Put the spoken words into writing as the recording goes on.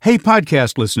Hey,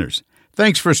 podcast listeners.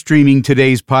 Thanks for streaming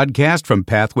today's podcast from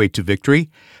Pathway to Victory.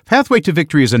 Pathway to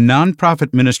Victory is a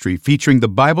nonprofit ministry featuring the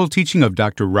Bible teaching of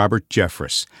Dr. Robert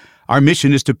Jeffress. Our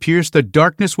mission is to pierce the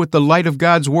darkness with the light of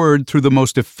God's Word through the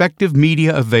most effective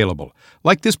media available,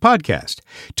 like this podcast.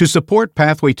 To support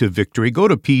Pathway to Victory, go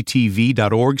to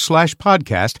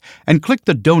ptv.org/podcast and click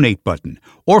the donate button,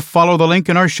 or follow the link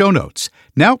in our show notes.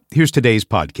 Now, here's today's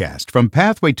podcast from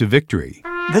Pathway to Victory.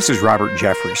 This is Robert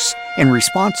Jeffress. In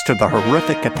response to the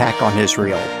horrific attack on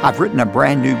Israel, I've written a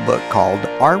brand new book called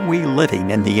Are We Living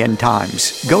in the End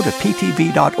Times? Go to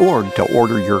ptv.org to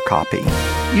order your copy.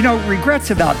 You know,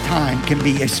 regrets about time can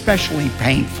be especially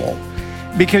painful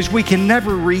because we can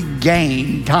never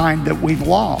regain time that we've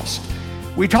lost.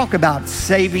 We talk about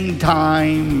saving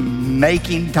time,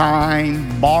 making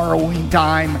time, borrowing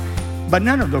time, but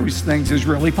none of those things is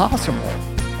really possible.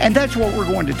 And that's what we're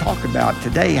going to talk about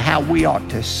today, how we ought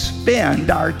to spend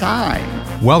our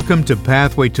time. Welcome to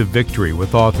Pathway to Victory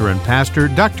with author and pastor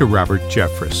Dr. Robert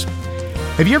Jeffress.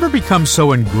 Have you ever become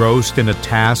so engrossed in a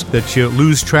task that you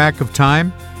lose track of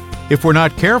time? If we're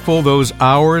not careful, those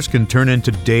hours can turn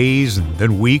into days and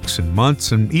then weeks and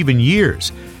months and even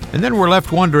years. And then we're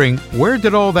left wondering, where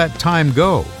did all that time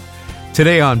go?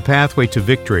 Today on Pathway to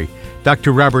Victory,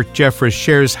 Dr. Robert Jeffress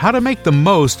shares how to make the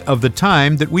most of the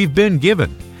time that we've been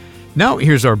given. Now,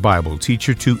 here's our Bible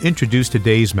teacher to introduce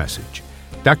today's message.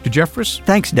 Dr. Jeffress?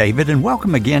 Thanks, David, and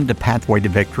welcome again to Pathway to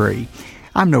Victory.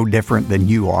 I'm no different than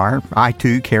you are. I,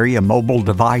 too, carry a mobile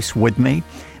device with me.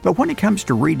 But when it comes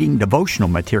to reading devotional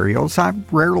materials, I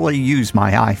rarely use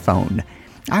my iPhone.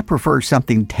 I prefer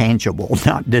something tangible,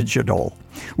 not digital.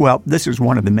 Well, this is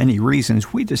one of the many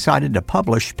reasons we decided to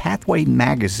publish Pathway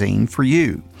Magazine for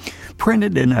you.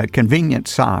 Printed in a convenient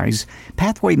size,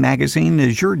 Pathway Magazine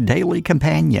is your daily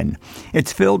companion.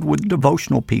 It's filled with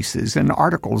devotional pieces and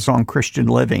articles on Christian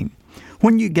living.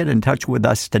 When you get in touch with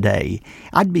us today,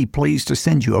 I'd be pleased to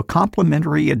send you a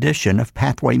complimentary edition of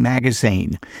Pathway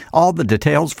Magazine. All the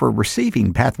details for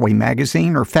receiving Pathway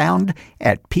Magazine are found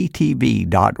at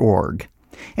ptv.org.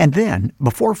 And then,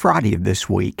 before Friday of this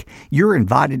week, you're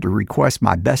invited to request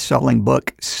my best-selling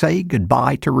book, Say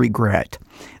Goodbye to Regret.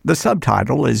 The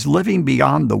subtitle is Living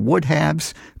Beyond the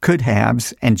Would-Haves,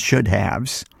 Could-Haves, and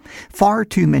Should-Haves. Far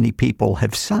too many people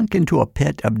have sunk into a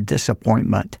pit of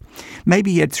disappointment.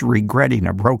 Maybe it's regretting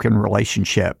a broken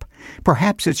relationship.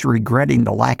 Perhaps it's regretting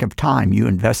the lack of time you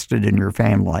invested in your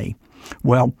family.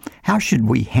 Well, how should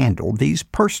we handle these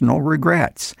personal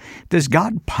regrets? Does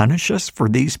God punish us for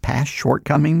these past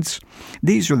shortcomings?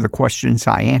 These are the questions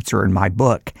I answer in my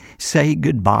book, Say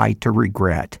Goodbye to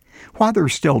Regret. While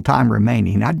there's still time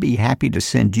remaining, I'd be happy to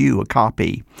send you a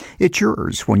copy. It's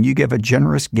yours when you give a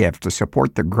generous gift to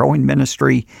support the growing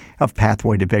ministry of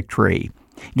Pathway to Victory.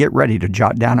 Get ready to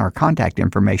jot down our contact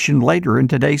information later in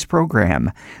today's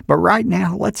program. But right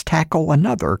now, let's tackle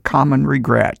another common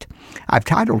regret. I've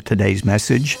titled today's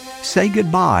message, Say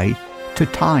Goodbye to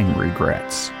Time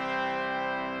Regrets.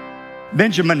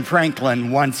 Benjamin Franklin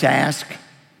once asked,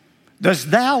 "Dost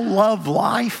thou love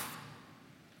life?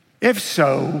 If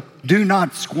so, do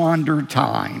not squander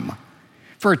time,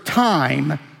 for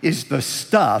time is the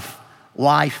stuff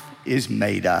life is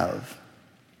made of."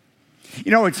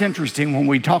 You know, it's interesting when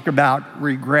we talk about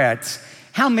regrets,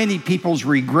 how many people's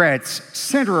regrets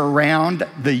center around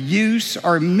the use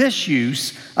or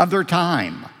misuse of their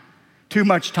time. Too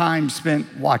much time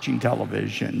spent watching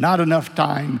television, not enough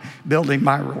time building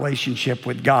my relationship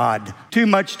with God, too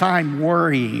much time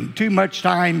worrying, too much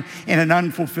time in an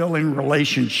unfulfilling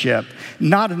relationship,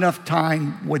 not enough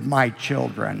time with my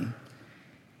children.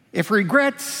 If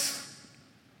regrets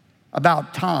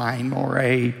about time are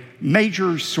a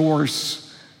major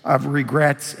source of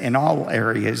regrets in all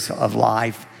areas of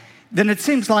life, then it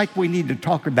seems like we need to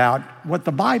talk about what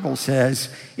the Bible says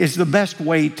is the best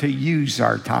way to use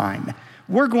our time.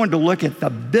 We're going to look at the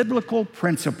biblical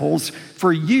principles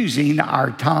for using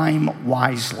our time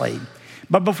wisely.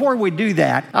 But before we do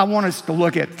that, I want us to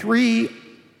look at three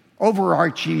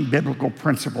overarching biblical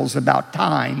principles about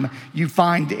time you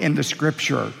find in the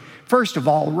Scripture. First of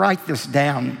all, write this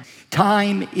down.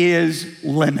 Time is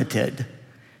limited.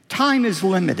 Time is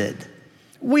limited.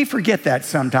 We forget that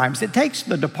sometimes. It takes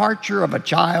the departure of a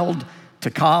child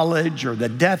to college or the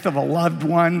death of a loved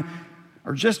one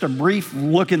or just a brief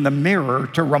look in the mirror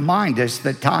to remind us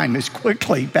that time is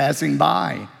quickly passing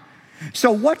by.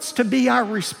 So what's to be our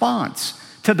response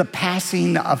to the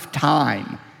passing of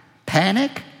time?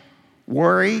 Panic?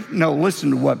 Worry? No,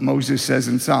 listen to what Moses says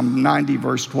in Psalm 90,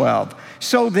 verse 12.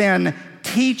 So then,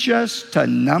 teach us to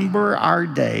number our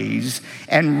days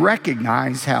and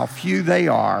recognize how few they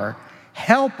are.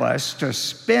 Help us to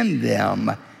spend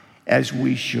them as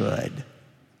we should.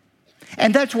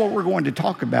 And that's what we're going to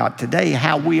talk about today,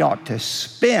 how we ought to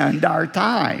spend our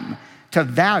time to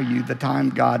value the time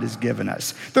God has given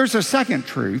us. There's a second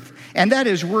truth, and that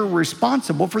is we're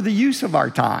responsible for the use of our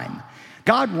time.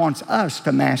 God wants us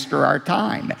to master our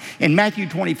time. In Matthew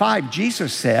 25,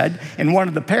 Jesus said in one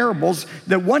of the parables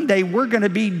that one day we're going to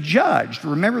be judged.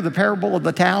 Remember the parable of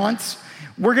the talents?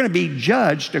 We're going to be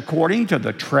judged according to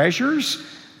the treasures,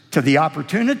 to the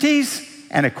opportunities,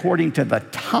 and according to the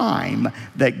time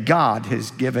that God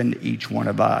has given each one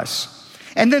of us.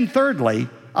 And then thirdly,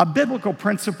 a biblical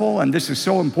principle, and this is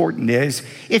so important, is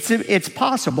it's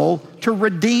possible to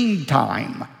redeem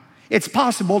time. It's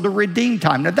possible to redeem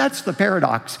time. Now, that's the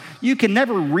paradox. You can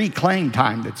never reclaim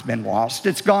time that's been lost.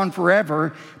 It's gone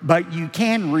forever, but you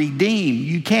can redeem.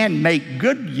 You can make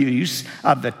good use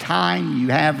of the time you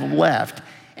have left.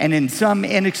 And in some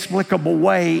inexplicable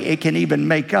way, it can even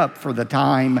make up for the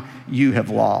time you have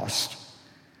lost.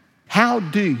 How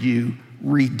do you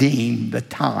redeem the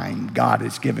time God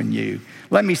has given you?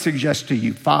 Let me suggest to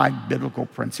you 5 biblical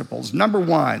principles. Number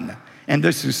 1, and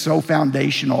this is so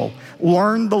foundational,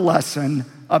 learn the lesson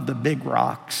of the big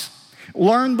rocks.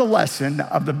 Learn the lesson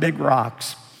of the big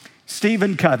rocks.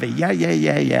 Stephen Covey,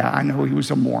 yeah, I know he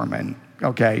was a Mormon.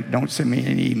 Okay, don't send me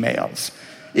any emails.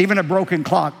 Even a broken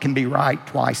clock can be right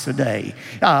twice a day.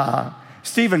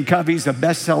 Stephen Covey's a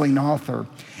best-selling author,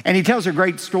 and he tells a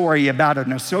great story about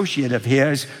an associate of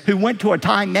his who went to a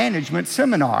time management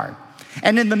seminar.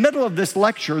 And in the middle of this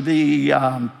lecture,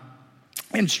 the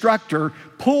instructor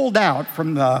pulled out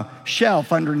from the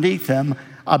shelf underneath him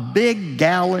a big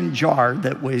gallon jar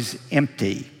that was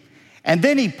empty. And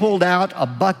then he pulled out a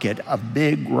bucket of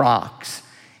big rocks.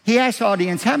 He asked the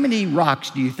audience, how many rocks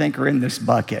do you think are in this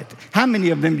bucket? How many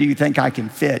of them do you think I can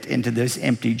fit into this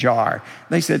empty jar?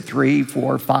 They said 3,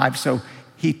 4, 5. So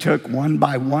he took one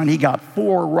by one. He got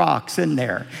 4 rocks in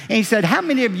there. And he said, how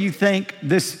many of you think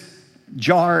this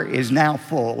jar is now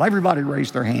full? Everybody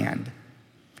raised their hand.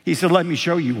 He said, let me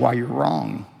show you why you're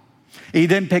wrong. He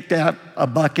then picked up a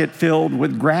bucket filled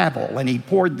with gravel, and he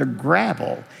poured the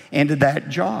gravel into that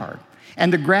jar.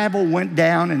 And the gravel went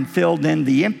down and filled in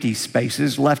the empty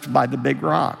spaces left by the big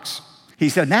rocks. He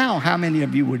said, now how many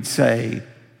of you would say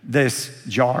this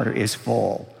jar is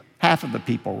full? Half of the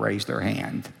people raised their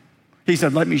hand. He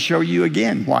said, let me show you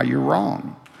again why you're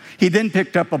wrong. He then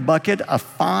picked up a bucket of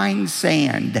fine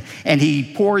sand, and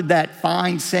he poured that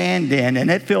fine sand in, and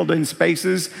it filled in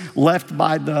spaces left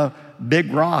by the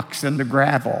big rocks and the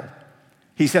gravel.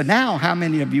 He said, now how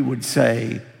many of you would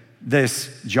say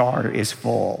this jar is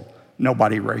full?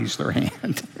 Nobody raised their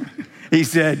hand. He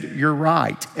said, you're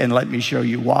right, and let me show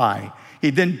you why. He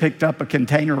then picked up a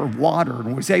container of water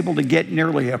and was able to get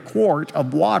nearly a quart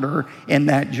of water in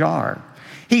that jar.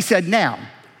 He said, now,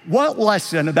 what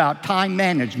lesson about time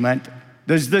management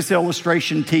does this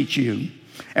illustration teach you?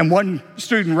 And one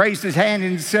student raised his hand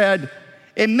and said,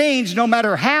 it means no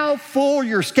matter how full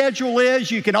your schedule is,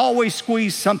 you can always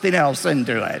squeeze something else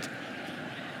into it.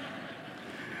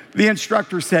 The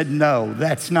instructor said, no,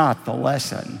 that's not the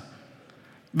lesson.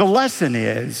 The lesson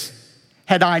is,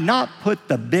 had I not put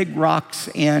the big rocks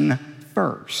in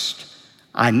first,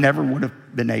 I never would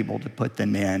have been able to put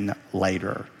them in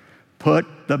later. Put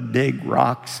the big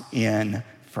rocks in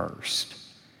first.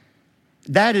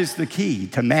 That is the key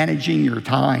to managing your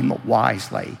time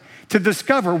wisely, to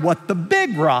discover what the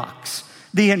big rocks,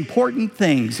 the important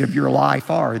things of your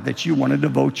life are that you want to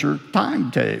devote your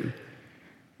time to.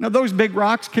 Now, those big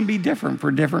rocks can be different for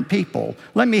different people.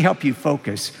 Let me help you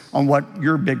focus on what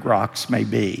your big rocks may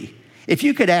be. If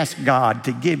you could ask God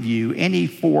to give you any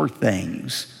 4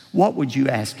 things, what would you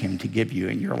ask him to give you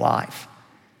in your life?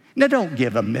 Now, don't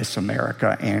give a Miss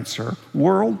America answer.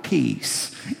 World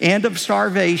peace, end of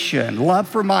starvation, love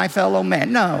for my fellow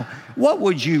man. No, what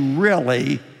would you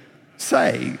really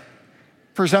say?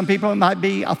 For some people, it might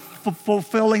be a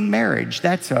fulfilling marriage.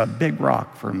 That's a big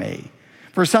rock for me.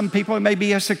 For some people, it may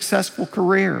be a successful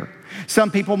career.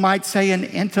 Some people might say an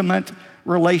intimate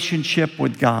relationship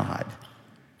with God.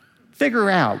 Figure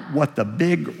out what the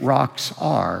big rocks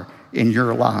are in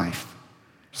your life.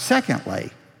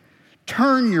 Secondly,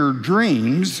 turn your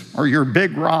dreams or your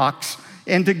big rocks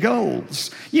into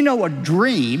goals. You know, a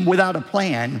dream without a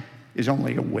plan is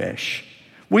only a wish.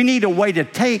 We need a way to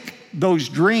take those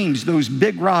dreams, those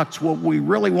big rocks, what we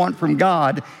really want from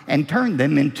God, and turn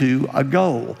them into a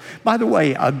goal. By the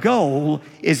way, a goal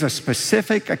is a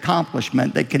specific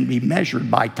accomplishment that can be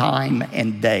measured by time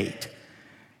and date.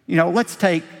 You know, let's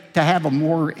take to have a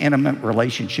more intimate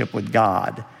relationship with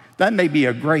God. that may be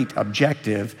a great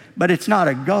objective, but it's not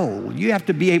a goal. You have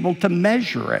to be able to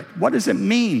measure it. What does it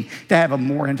mean to have a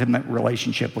more intimate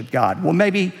relationship with God? Well,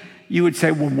 maybe you would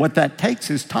say, well, what that takes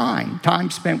is time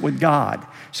spent with God.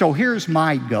 So here's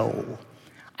my goal.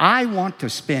 I want to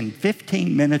spend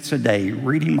 15 minutes a day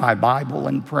reading my Bible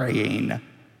and praying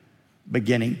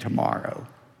beginning tomorrow.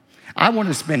 I want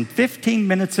to spend 15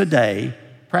 minutes a day,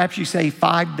 perhaps you say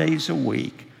 5 days a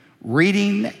week,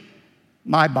 reading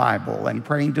my Bible and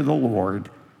praying to the Lord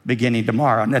beginning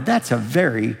tomorrow. Now, that's a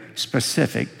very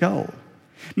specific goal.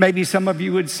 Maybe some of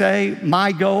you would say,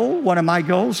 one of my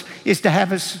goals is to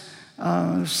have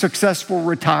a successful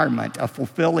retirement, a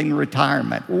fulfilling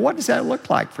retirement. Well, what does that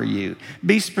look like for you?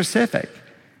 Be specific.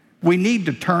 We need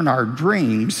to turn our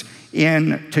dreams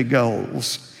into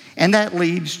goals. And that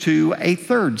leads to a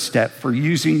third step for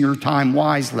using your time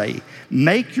wisely.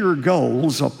 Make your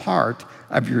goals a part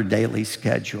of your daily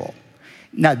schedule.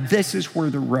 Now, this is where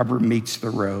the rubber meets the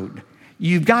road.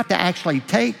 You've got to actually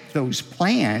take those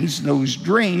plans, those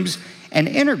dreams, and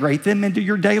integrate them into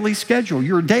your daily schedule.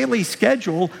 Your daily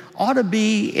schedule ought to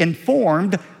be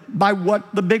informed by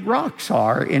what the big rocks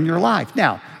are in your life.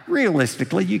 Now,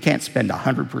 realistically, you can't spend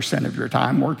 100% of your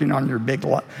time working on your big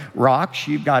rocks.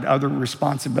 You've got other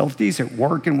responsibilities at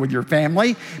work and with your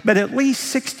family, but at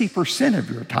least 60% of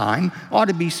your time ought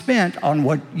to be spent on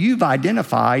what you've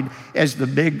identified as the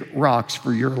big rocks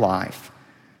for your life.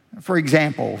 For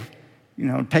example,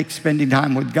 take spending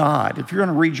time with God. If you're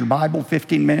going to read your Bible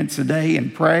 15 minutes a day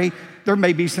and pray, there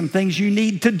may be some things you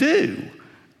need to do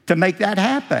to make that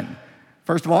happen.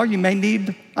 First of all, you may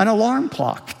need an alarm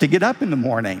clock to get up in the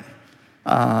morning.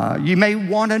 You may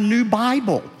want a new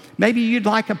Bible. Maybe you'd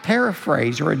like a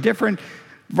paraphrase or a different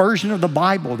version of the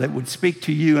Bible that would speak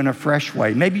to you in a fresh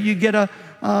way. Maybe you get a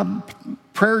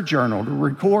prayer journal to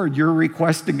record your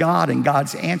request to God and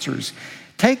God's answers.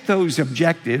 Take those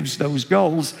objectives, those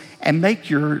goals, and make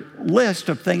your list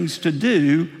of things to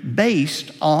do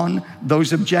based on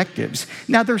those objectives.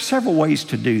 Now, there are several ways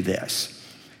to do this.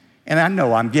 And I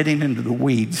know I'm getting into the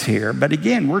weeds here, but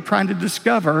again, we're trying to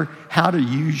discover how to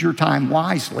use your time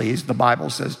wisely, as the Bible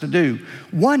says to do.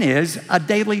 One is a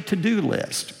daily to-do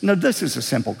list. Now, this is a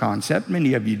simple concept.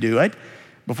 Many of you do it.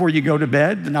 Before you go to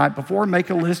bed the night before, make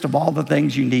a list of all the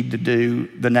things you need to do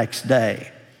the next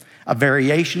day. A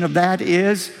variation of that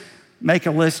is make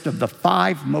a list of the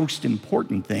 5 most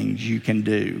important things you can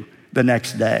do the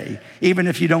next day. Even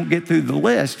if you don't get through the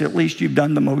list, at least you've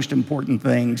done the most important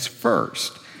things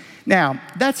first. Now,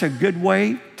 that's a good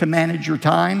way to manage your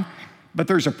time, but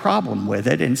there's a problem with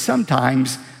it, and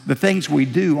sometimes the things we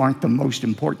do aren't the most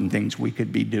important things we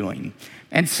could be doing.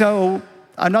 And so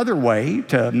another way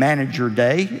to manage your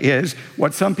day is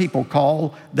what some people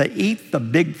call the eat the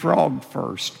big frog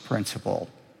first principle.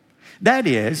 That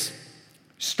is,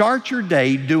 start your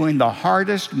day doing the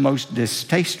hardest, most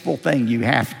distasteful thing you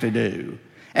have to do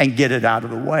and get it out of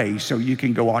the way so you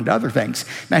can go on to other things.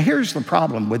 Now, here's the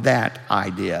problem with that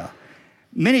idea.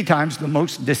 Many times, the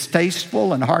most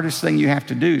distasteful and hardest thing you have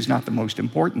to do is not the most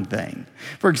important thing.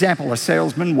 For example, a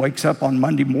salesman wakes up on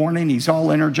Monday morning, he's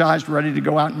all energized, ready to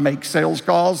go out and make sales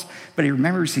calls, but he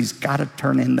remembers he's got to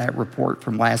turn in that report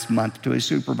from last month to his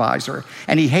supervisor,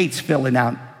 and he hates filling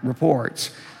out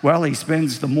reports. Well, he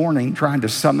spends the morning trying to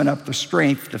summon up the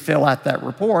strength to fill out that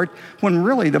report, when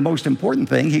really the most important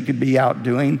thing he could be out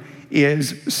doing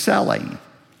is selling.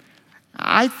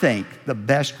 I think the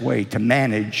best way to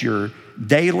manage your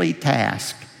daily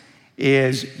task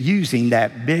is using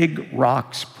that big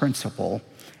rocks principle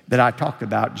that I talked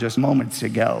about just moments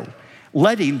ago.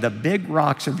 Letting the big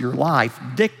rocks of your life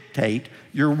dictate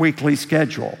your weekly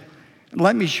schedule.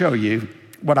 Let me show you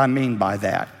what I mean by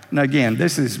that. And again,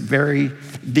 this is very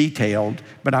detailed,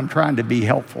 but I'm trying to be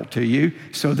helpful to you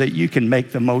so that you can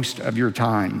make the most of your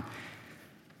time.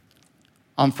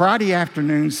 On Friday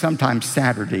afternoons, sometimes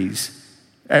Saturdays,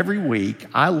 every week,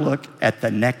 I look at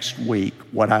the next week,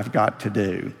 what I've got to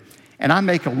do. And I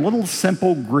make a little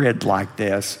simple grid like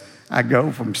this. I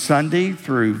go from Sunday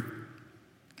through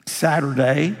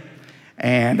Saturday,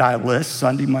 and I list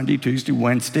Sunday, Monday, Tuesday,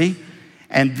 Wednesday.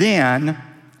 And then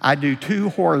I do 2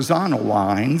 horizontal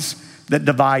lines that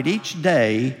divide each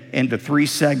day into 3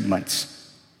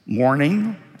 segments: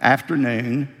 morning,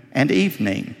 afternoon, and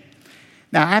evening.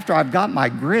 Now, after I've got my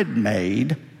grid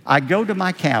made, I go to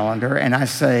my calendar and I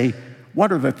say,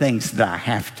 what are the things that I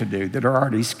have to do that are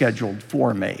already scheduled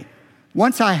for me?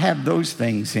 Once I have those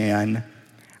things in,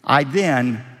 I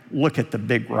then look at the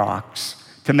big rocks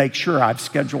to make sure I've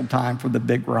scheduled time for the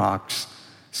big rocks.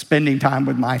 Spending time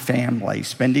with my family,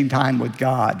 spending time with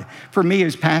God. For me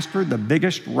as pastor, the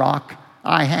biggest rock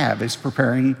I have is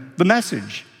preparing the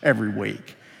message every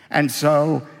week. And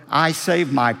so I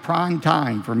save my prime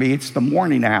time. For me, it's the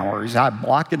morning hours. I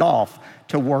block it off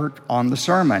to work on the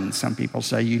sermon. Some people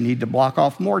say you need to block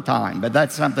off more time, but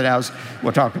that's something else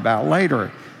we'll talk about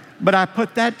later. But I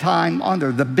put that time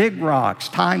under the big rocks,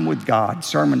 time with God,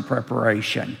 sermon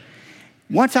preparation.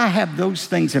 Once I have those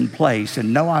things in place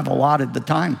and know I've allotted the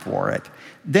time for it,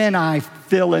 then I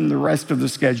fill in the rest of the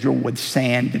schedule with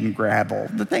sand and gravel.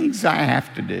 The things I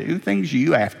have to do, things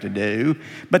you have to do,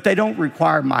 but they don't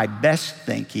require my best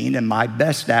thinking and my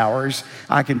best hours.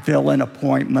 I can fill in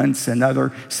appointments and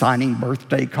other signing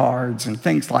birthday cards and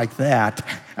things like that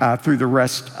through the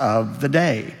rest of the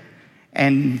day.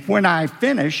 And when I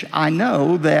finish, I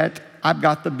know that I've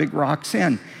got the big rocks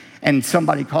in. And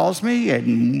somebody calls me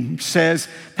and says,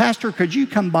 Pastor, could you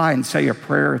come by and say a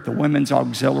prayer at the women's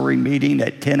auxiliary meeting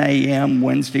at 10 a.m.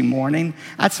 Wednesday morning?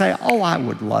 I'd say, oh, I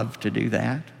would love to do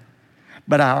that.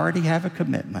 But I already have a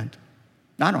commitment.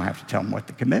 I don't have to tell them what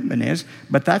the commitment is,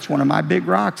 but that's one of my big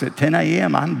rocks. At 10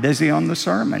 a.m., I'm busy on the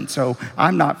sermon, so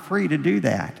I'm not free to do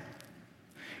that.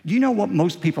 Do you know what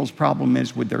most people's problem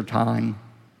is with their time?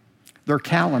 Their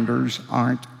calendars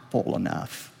aren't full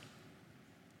enough.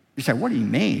 You say, what do you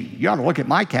mean? You ought to look at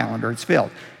my calendar. It's filled.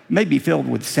 It may be filled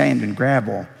with sand and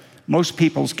gravel. Most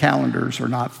people's calendars are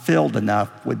not filled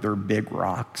enough with their big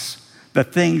rocks, the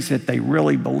things that they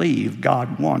really believe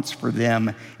God wants for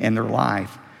them in their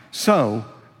life. So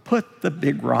put the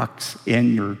big rocks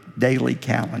in your daily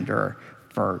calendar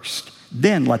first.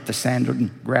 Then let the sand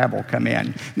and gravel come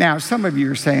in. Now, some of you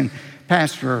are saying,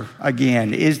 Pastor,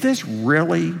 again, is this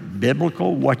really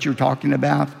biblical, what you're talking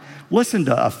about? Listen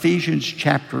to Ephesians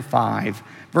chapter 5,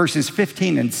 verses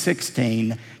 15 and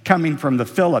 16, coming from the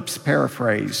Phillips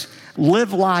paraphrase.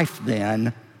 Live life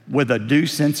then with a due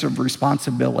sense of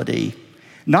responsibility,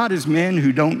 not as men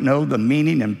who don't know the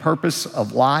meaning and purpose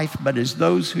of life, but as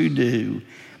those who do.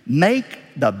 Make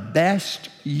the best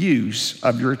use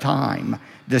of your time,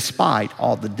 despite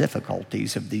all the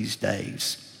difficulties of these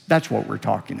days. That's what we're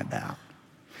talking about.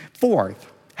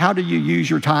 Fourth, how do you use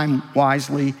your time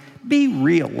wisely? Be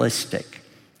realistic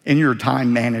in your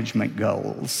time management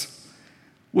goals.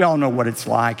 We all know what it's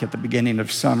like at the beginning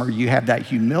of summer. You have that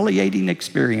humiliating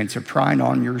experience of trying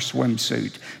on your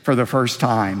swimsuit for the first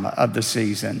time of the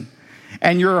season.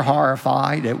 And you're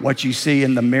horrified at what you see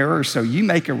in the mirror, so you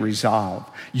make a resolve.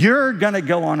 You're going to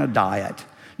go on a diet.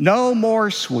 No more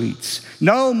sweets,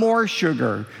 no more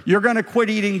sugar. You're going to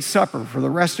quit eating supper for the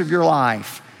rest of your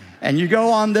life. And you go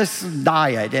on this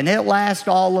diet, and it lasts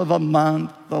all of a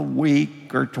month, a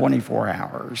week, or 24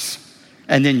 hours.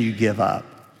 And then you give up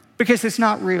because it's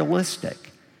not realistic.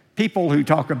 People who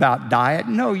talk about diet,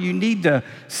 no, you need to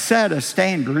set a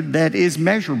standard that is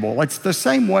measurable. It's the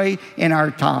same way in our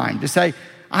time to say,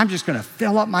 I'm just going to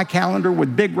fill up my calendar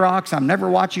with big rocks. I'm never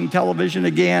watching television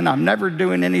again. I'm never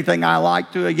doing anything I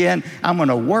like to again. I'm going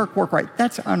to work right.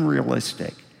 That's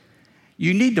unrealistic.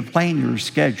 You need to plan your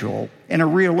schedule in a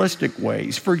realistic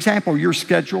ways. For example, your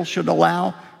schedule should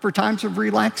allow for times of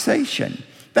relaxation.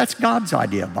 That's God's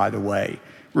idea, by the way.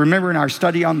 Remember in our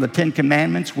study on the Ten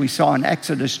Commandments, we saw in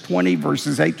Exodus 20,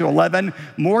 verses 8 to 11,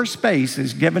 more space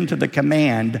is given to the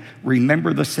command,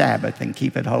 remember the Sabbath and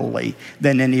keep it holy,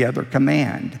 than any other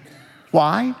command.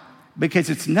 Why? Because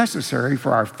it's necessary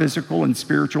for our physical and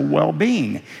spiritual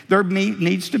well-being. There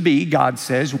needs to be, God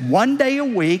says, one day a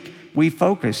week we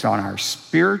focus on our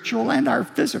spiritual and our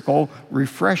physical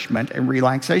refreshment and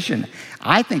relaxation.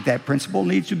 I think that principle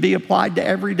needs to be applied to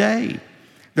every day.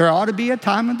 There ought to be a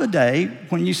time of the day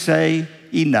when you say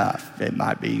enough. It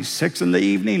might be 6 in the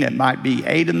evening. It might be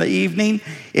 8 in the evening.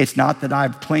 It's not that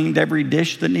I've cleaned every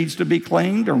dish that needs to be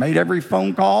cleaned or made every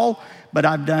phone call, but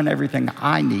I've done everything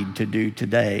I need to do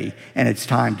today, and it's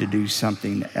time to do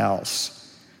something else.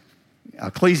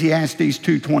 Ecclesiastes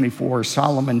 2:24,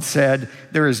 Solomon said,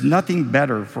 there is nothing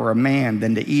better for a man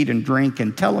than to eat and drink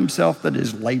and tell himself that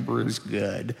his labor is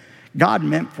good. God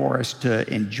meant for us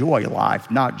to enjoy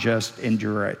life, not just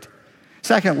endure it.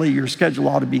 Secondly, your schedule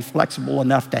ought to be flexible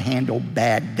enough to handle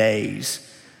bad days.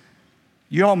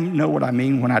 You all know what I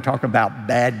mean when I talk about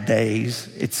bad days.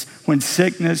 It's when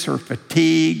sickness or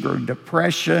fatigue or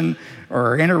depression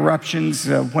or interruptions,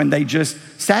 when they just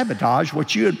sabotage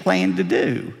what you had planned to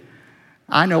do.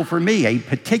 I know for me, a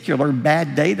particular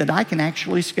bad day that I can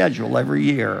actually schedule every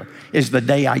year is the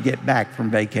day I get back from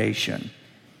vacation.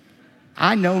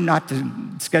 I know not to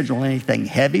schedule anything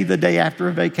heavy the day after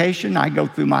a vacation. I go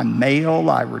through my mail,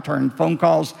 I return phone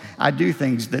calls, I do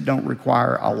things that don't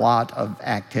require a lot of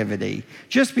activity.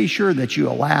 Just be sure that you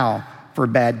allow for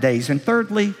bad days. And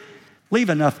thirdly, leave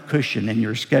enough cushion in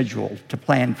your schedule to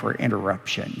plan for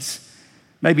interruptions.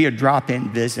 Maybe a drop-in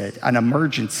visit, an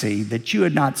emergency that you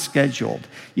had not scheduled.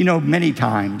 You know, many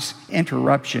times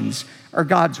interruptions are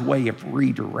God's way of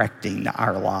redirecting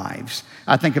our lives.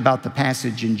 I think about the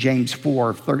passage in James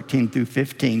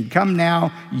 4:13-15. Come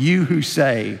now, you who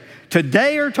say,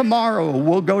 today or tomorrow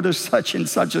we'll go to such and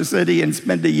such a city and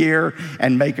spend a year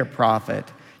and make a profit.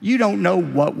 You don't know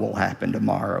what will happen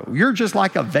tomorrow. You're just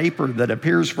like a vapor that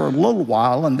appears for a little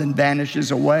while and then vanishes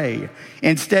away.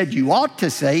 Instead, you ought to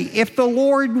say, if the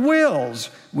Lord wills,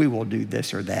 we will do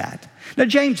this or that. Now,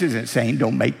 James isn't saying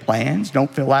don't make plans, don't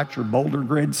fill out your Boulder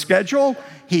Grid schedule.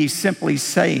 He's simply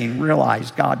saying realize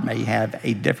God may have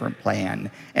a different plan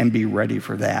and be ready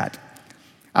for that.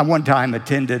 I one time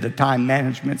attended a time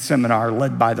management seminar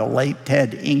led by the late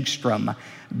Ted Engstrom,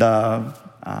 the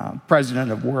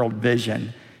president of World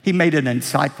Vision. He made an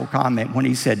insightful comment when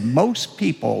he said, most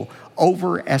people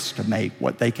overestimate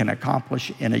what they can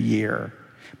accomplish in a year,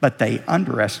 but they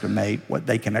underestimate what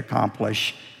they can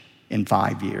accomplish in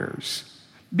 5 years.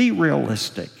 Be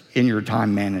realistic in your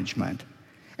time management.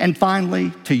 And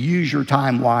finally, to use your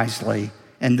time wisely,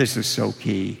 and this is so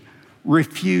key,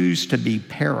 refuse to be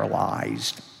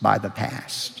paralyzed by the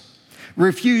past.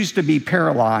 Refuse to be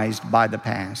paralyzed by the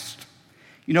past.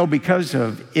 You know, because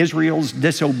of Israel's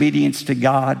disobedience to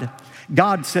God,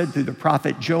 God said through the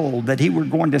prophet Joel that he were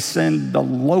going to send the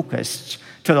locusts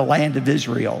to the land of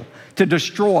Israel to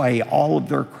destroy all of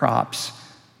their crops.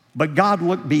 But God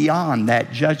looked beyond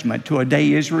that judgment to a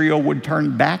day Israel would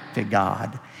turn back to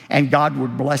God and God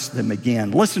would bless them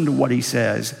again. Listen to what he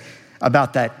says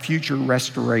about that future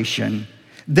restoration.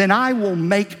 Then I will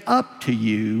make up to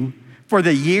you for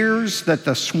the years that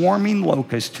the swarming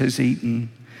locust has eaten,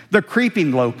 the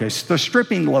creeping locust, the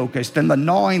stripping locust, and the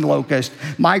gnawing locust,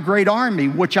 my great army,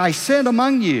 which I sent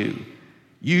among you.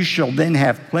 You shall then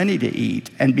have plenty to eat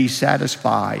and be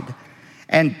satisfied,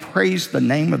 and praise the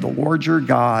name of the Lord your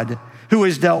God, who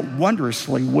has dealt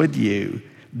wondrously with you.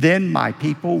 Then my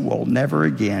people will never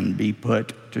again be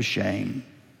put to shame.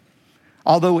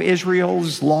 Although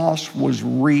Israel's loss was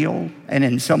real and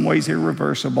in some ways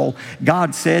irreversible,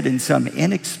 God said in some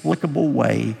inexplicable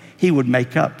way he would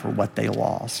make up for what they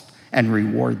lost and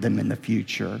reward them in the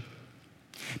future.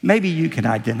 Maybe you can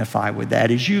identify with that.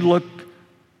 As you look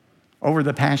over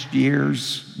the past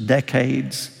years,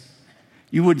 decades,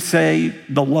 you would say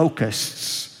the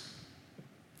locusts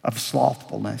of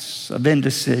slothfulness, of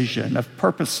indecision, of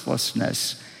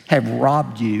purposelessness have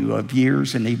robbed you of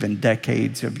years and even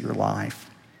decades of your life.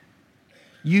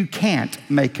 You can't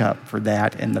make up for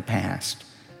that in the past,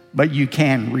 but you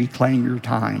can reclaim your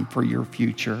time for your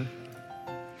future.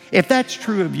 If that's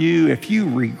true of you, if you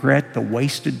regret the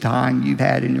wasted time you've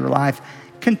had in your life,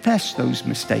 confess those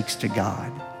mistakes to God.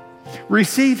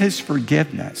 Receive his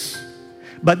forgiveness,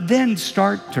 but then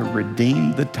start to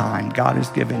redeem the time God has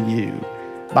given you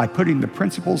by putting the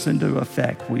principles into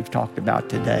effect we've talked about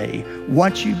today.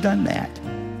 Once you've done that,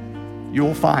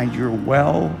 you'll find you're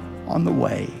well on the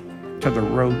way to the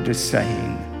road to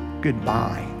saying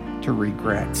goodbye to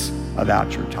regrets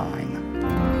about your time.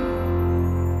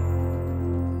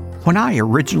 When I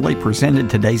originally presented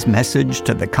today's message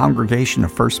to the congregation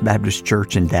of First Baptist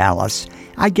Church in Dallas,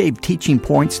 I gave teaching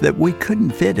points that we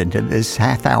couldn't fit into this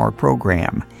half-hour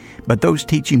program. But those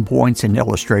teaching points and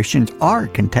illustrations are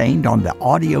contained on the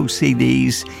audio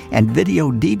CDs and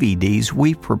video DVDs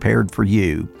we've prepared for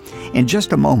you. In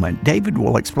just a moment, David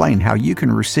will explain how you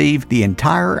can receive the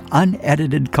entire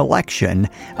unedited collection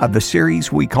of the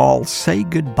series we call Say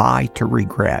Goodbye to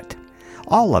Regret.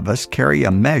 All of us carry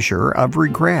a measure of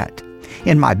regret.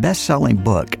 In my best-selling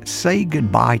book, Say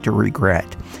Goodbye to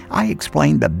Regret, I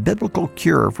explain the biblical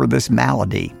cure for this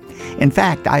malady. In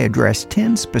fact, I address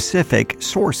 10 specific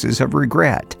sources of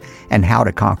regret and how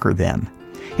to conquer them.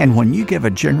 And when you give a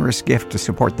generous gift to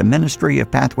support the ministry of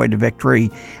Pathway to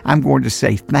Victory, I'm going to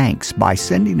say thanks by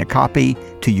sending a copy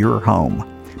to your home.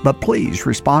 But please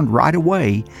respond right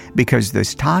away because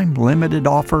this time-limited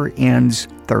offer ends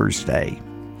Thursday.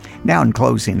 Now, in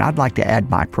closing, I'd like to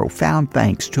add my profound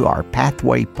thanks to our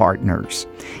Pathway partners.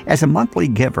 As a monthly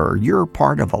giver, you're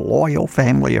part of a loyal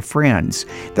family of friends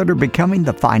that are becoming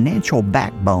the financial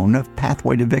backbone of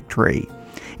Pathway to Victory.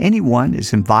 Anyone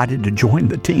is invited to join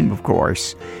the team, of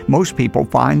course. Most people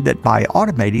find that by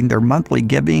automating their monthly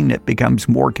giving, it becomes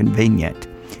more convenient.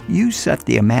 You set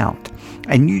the amount,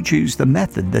 and you choose the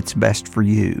method that's best for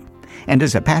you. And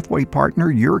as a Pathway partner,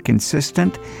 your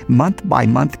consistent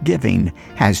month-by-month giving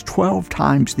has 12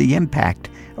 times the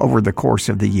impact over the course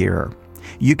of the year.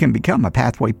 You can become a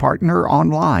Pathway partner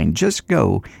online. Just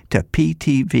go to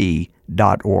ptv.org.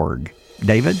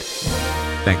 David?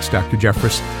 Thanks, Dr.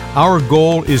 Jeffress. Our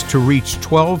goal is to reach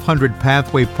 1,200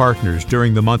 Pathway partners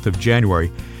during the month of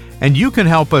January, and you can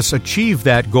help us achieve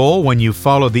that goal when you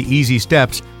follow the easy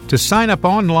steps to sign up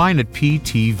online at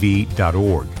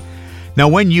ptv.org. Now,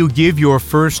 when you give your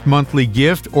first monthly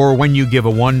gift or when you give a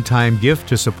one-time gift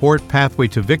to support Pathway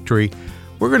to Victory,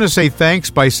 we're going to say thanks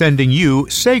by sending you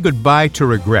Say Goodbye to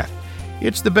Regret.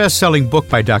 It's the best-selling book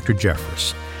by Dr.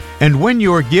 Jeffress. And when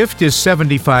your gift is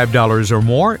 $75 or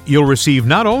more, you'll receive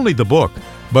not only the book,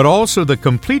 but also the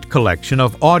complete collection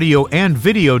of audio and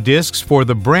video discs for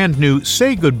the brand new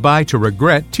Say Goodbye to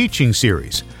Regret teaching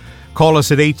series. Call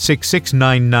us at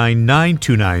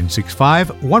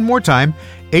 866-999-2965. One more time,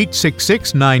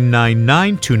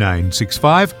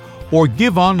 866-999-2965, or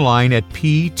give online at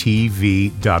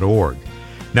ptv.org.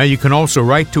 Now, you can also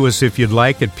write to us if you'd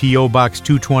like at P.O. Box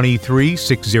 223,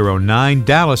 609,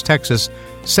 Dallas, Texas,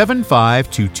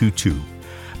 75222.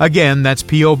 Again, that's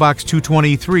P.O. Box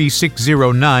 223,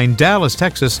 609, Dallas,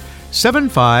 Texas,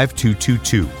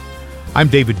 75222. I'm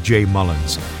David J.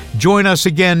 Mullins. Join us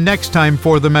again next time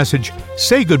for the message,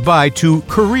 Say Goodbye to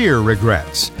Career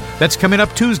Regrets. That's coming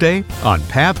up Tuesday on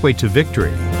Pathway to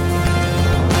Victory.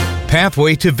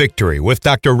 Pathway to Victory with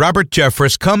Dr. Robert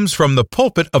Jeffress comes from the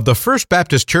pulpit of the First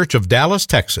Baptist Church of Dallas,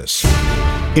 Texas.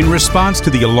 In response to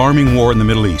the alarming war in the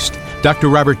Middle East, Dr.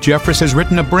 Robert Jeffress has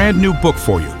written a brand new book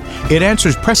for you. It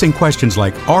answers pressing questions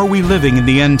like, are we living in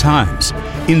the end times?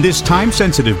 In this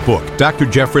time-sensitive book, Dr.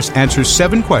 Jeffress answers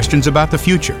 7 questions about the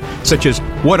future, such as,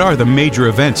 what are the major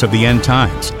events of the end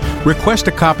times? Request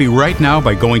a copy right now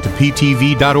by going to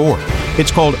ptv.org.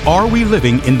 It's called Are We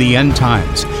Living in the End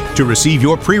Times? To receive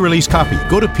your pre-release copy,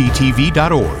 go to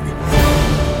ptv.org.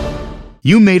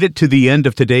 You made it to the end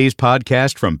of today's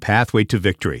podcast from Pathway to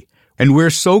Victory, and we're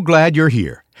so glad you're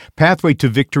here. Pathway to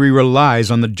Victory relies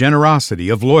on the generosity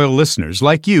of loyal listeners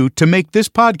like you to make this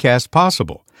podcast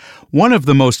possible. One of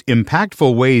the most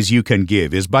impactful ways you can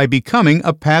give is by becoming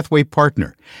a Pathway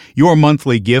partner. Your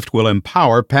monthly gift will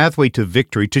empower Pathway to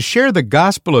Victory to share the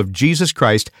gospel of Jesus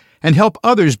Christ and help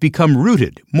others become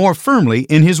rooted more firmly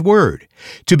in His Word.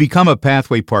 To become a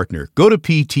Pathway partner, go to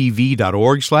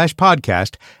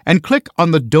ptv.org/podcast and click on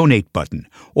the Donate button,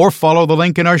 or follow the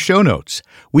link in our show notes.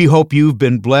 We hope you've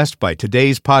been blessed by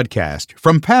today's podcast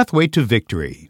from Pathway to Victory.